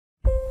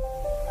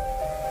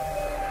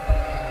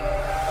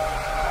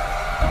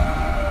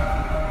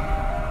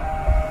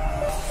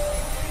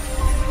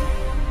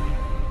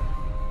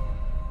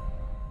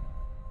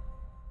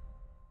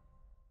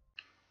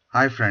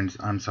Hi friends,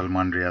 I'm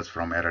Salman Riaz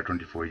from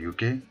Era24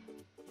 UK.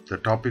 The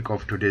topic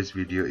of today's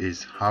video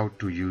is how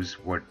to use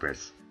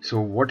WordPress.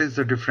 So what is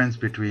the difference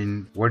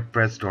between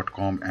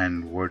WordPress.com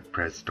and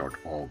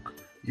WordPress.org?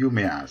 You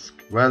may ask.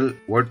 Well,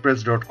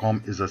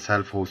 WordPress.com is a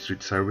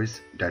self-hosted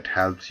service that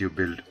helps you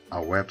build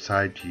a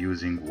website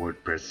using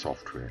WordPress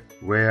software,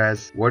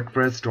 whereas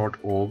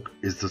WordPress.org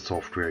is the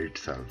software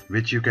itself,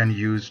 which you can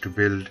use to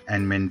build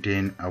and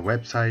maintain a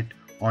website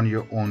on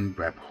your own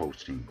web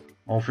hosting.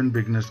 Often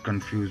beginners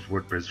confuse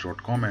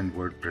WordPress.com and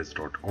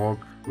WordPress.org,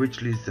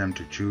 which leads them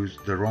to choose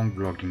the wrong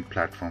blogging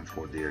platform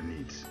for their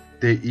needs.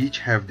 They each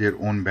have their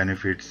own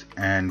benefits,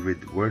 and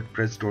with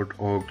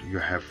WordPress.org you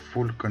have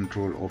full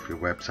control of your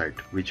website,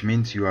 which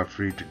means you are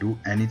free to do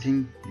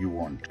anything you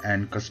want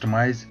and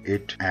customize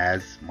it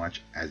as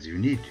much as you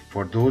need.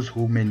 For those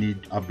who may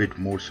need a bit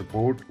more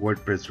support,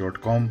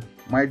 WordPress.com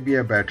might be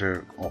a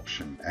better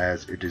option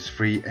as it is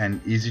free and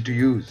easy to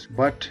use,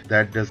 but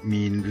that does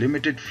mean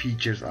limited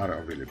features are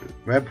available.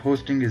 Web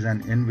hosting is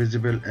an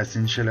invisible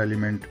essential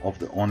element of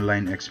the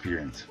online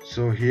experience.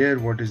 So here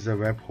what is the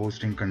web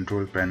hosting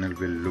control panel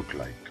will look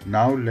like.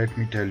 Now let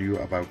me tell you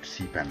about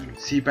cPanel.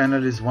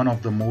 cPanel is one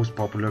of the most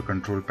popular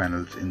control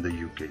panels in the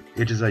UK.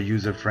 It is a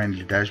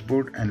user-friendly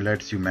dashboard and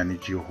lets you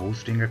manage your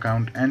hosting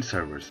account and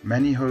servers.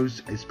 Many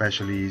hosts,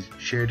 especially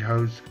shared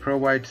hosts,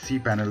 provide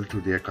cPanel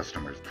to their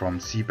customers. From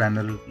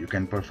cPanel you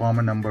can perform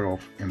a number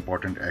of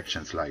important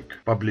actions like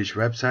publish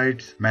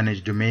websites,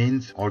 manage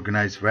domains,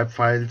 organize web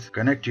files,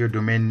 connect your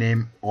domain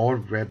name or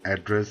web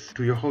address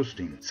to your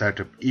hosting, set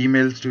up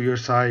emails to your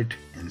site,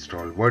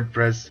 install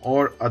WordPress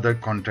or other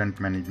content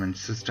management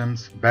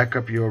systems, back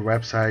up your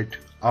website,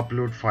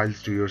 upload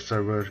files to your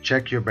server,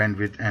 check your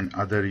bandwidth and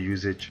other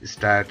usage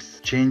stats,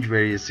 change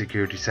various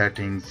security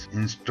settings,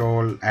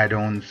 install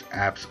add-ons,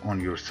 apps on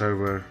your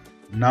server.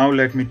 Now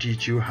let me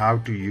teach you how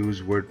to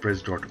use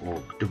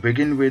WordPress.org. To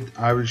begin with,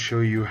 I will show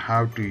you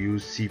how to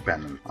use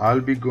cPanel.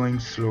 I'll be going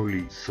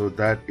slowly so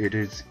that it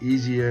is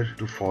easier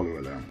to follow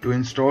along. To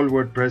install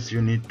WordPress,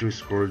 you need to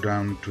scroll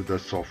down to the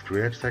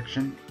software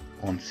section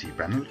on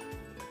cPanel.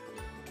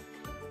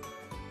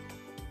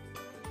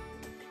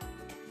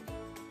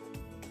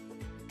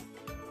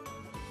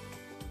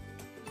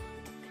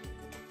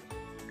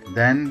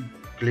 Then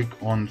click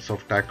on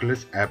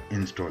Softaculous App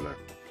Installer.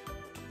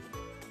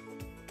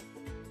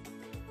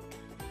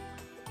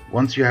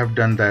 Once you have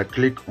done that,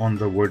 click on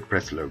the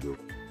WordPress logo.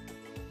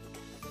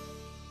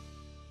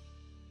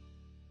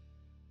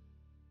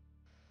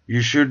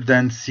 You should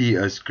then see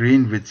a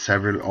screen with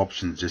several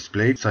options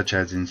displayed, such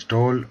as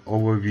Install,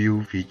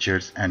 Overview,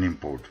 Features, and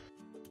Import.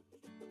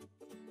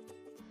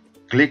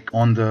 Click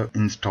on the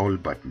Install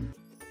button.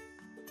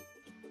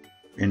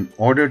 In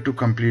order to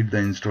complete the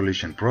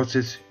installation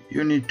process,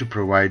 you need to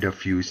provide a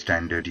few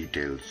standard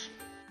details.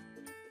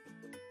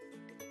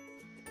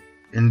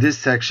 In this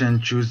section,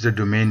 choose the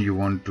domain you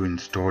want to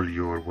install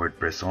your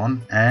WordPress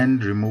on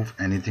and remove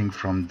anything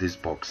from this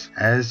box,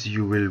 as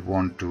you will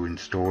want to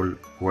install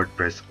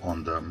WordPress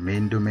on the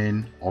main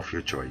domain of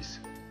your choice.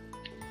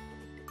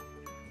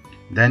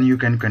 Then you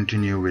can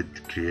continue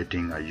with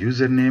creating a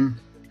username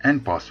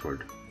and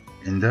password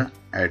in the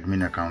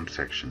admin account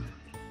section.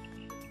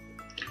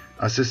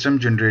 A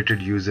system-generated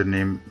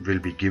username will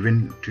be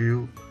given to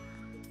you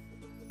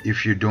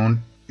if you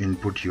don't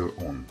input your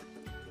own.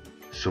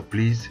 So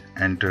please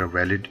enter a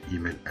valid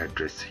email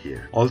address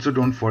here. Also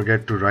don't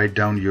forget to write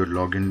down your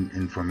login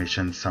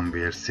information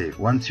somewhere safe.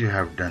 Once you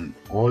have done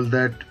all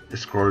that,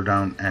 scroll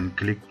down and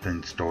click the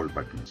install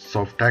button.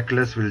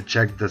 Softaculous will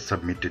check the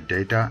submitted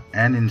data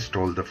and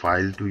install the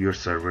file to your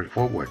server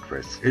for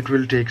WordPress. It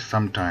will take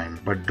some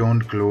time, but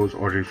don't close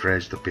or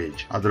refresh the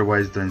page,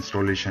 otherwise the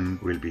installation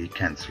will be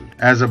cancelled.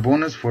 As a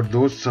bonus for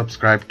those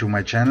subscribed to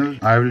my channel,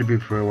 I will be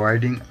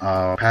providing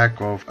a pack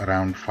of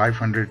around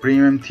 500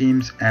 premium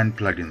themes and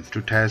plugins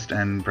to test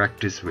and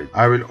practice with.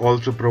 I will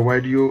also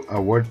provide you a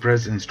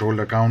WordPress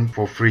installed account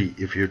for free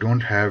if you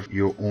don't have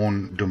your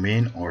own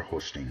domain or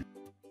hosting.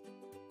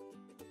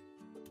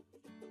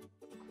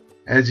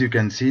 As you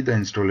can see, the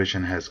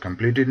installation has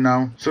completed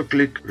now, so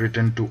click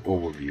Return to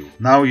Overview.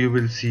 Now you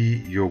will see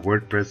your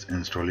WordPress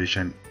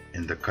installation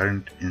in the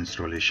current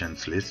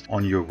installations list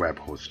on your web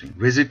hosting.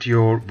 Visit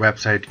your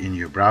website in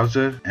your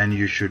browser and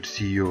you should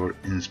see your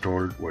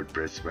installed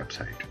WordPress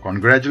website.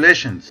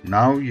 Congratulations!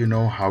 Now you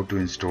know how to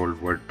install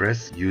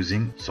WordPress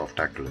using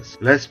Softaculous.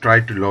 Let's try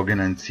to log in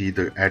and see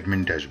the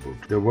admin dashboard.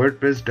 The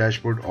WordPress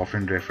dashboard,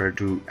 often referred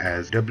to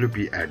as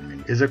WP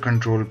Admin, is a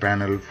control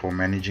panel for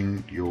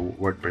managing your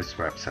WordPress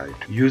website.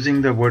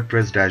 Using the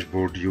WordPress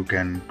dashboard, you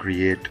can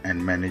create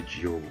and manage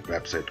your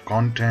website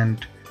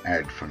content,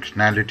 add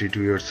functionality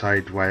to your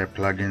site via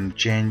plugins,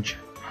 change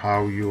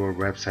how your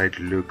website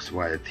looks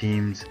via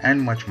themes, and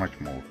much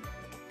more.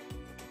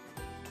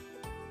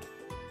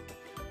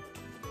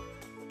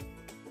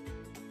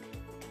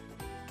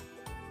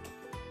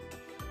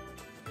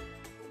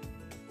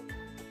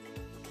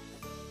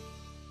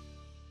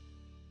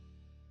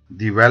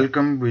 The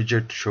Welcome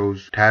widget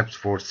shows tabs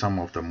for some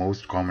of the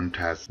most common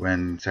tasks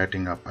when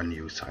setting up a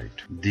new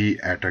site. The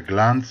At a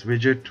Glance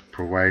widget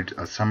provides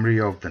a summary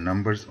of the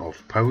numbers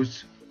of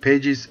posts,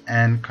 pages,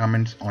 and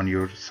comments on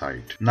your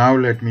site. Now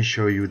let me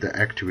show you the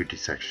activity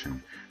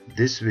section.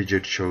 This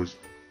widget shows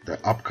the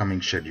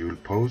upcoming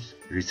scheduled posts,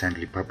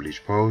 recently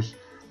published posts,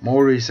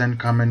 more recent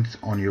comments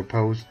on your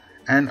posts,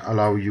 and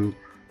allow you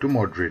to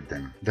moderate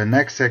them. The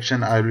next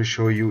section I will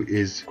show you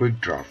is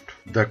Quick Draft.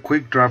 The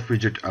Quick Draft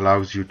widget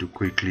allows you to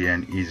quickly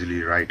and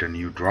easily write a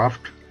new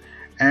draft,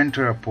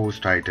 enter a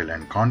post title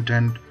and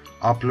content,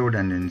 upload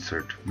and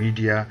insert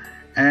media,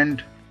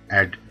 and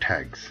add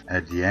tags.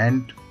 At the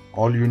end,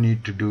 all you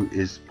need to do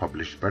is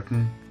Publish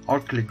button or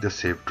click the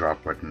Save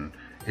Draft button.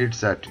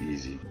 It's that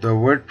easy. The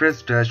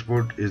WordPress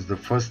dashboard is the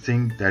first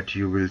thing that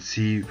you will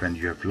see when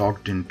you have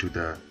logged into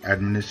the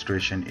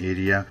administration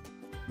area,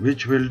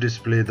 which will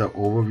display the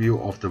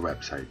overview of the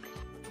website.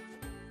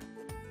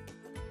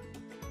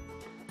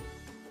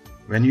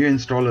 When you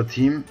install a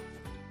theme,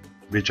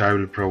 which I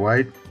will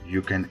provide,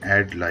 you can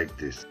add like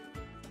this.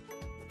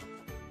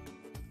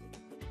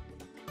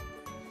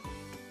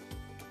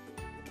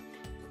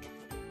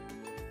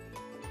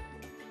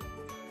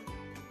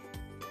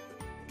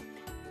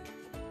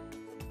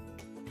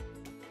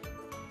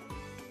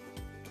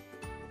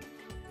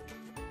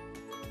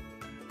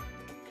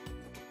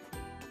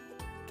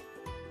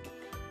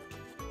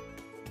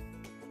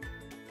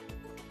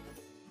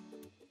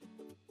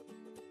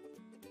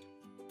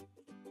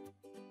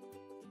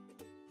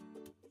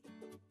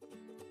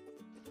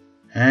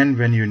 And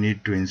when you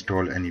need to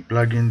install any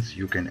plugins,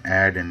 you can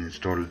add and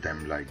install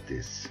them like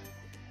this.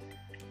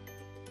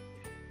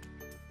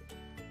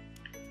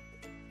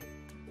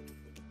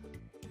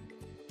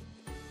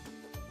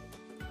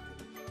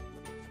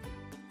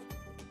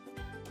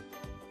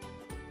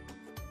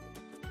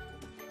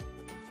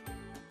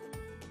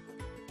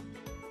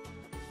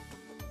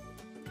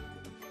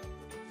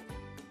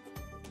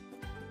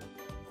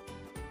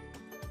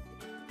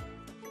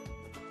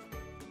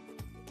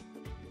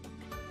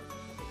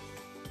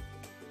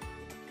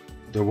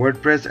 The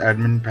WordPress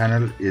admin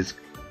panel is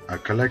a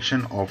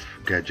collection of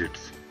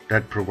gadgets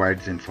that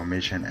provides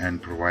information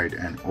and provide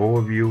an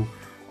overview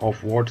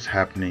of what's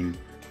happening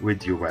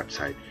with your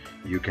website.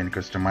 You can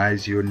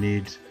customize your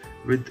needs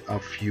with a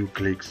few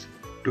clicks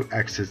to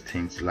access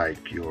things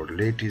like your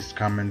latest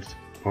comments,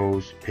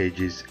 posts,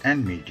 pages,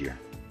 and media.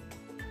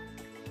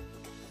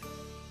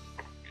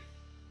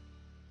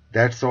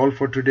 That's all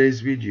for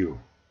today's video.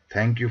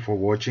 Thank you for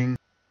watching.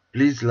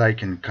 Please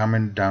like and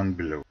comment down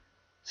below.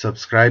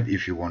 Subscribe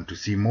if you want to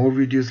see more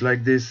videos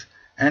like this,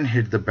 and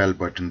hit the bell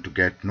button to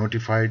get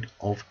notified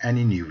of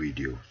any new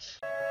videos.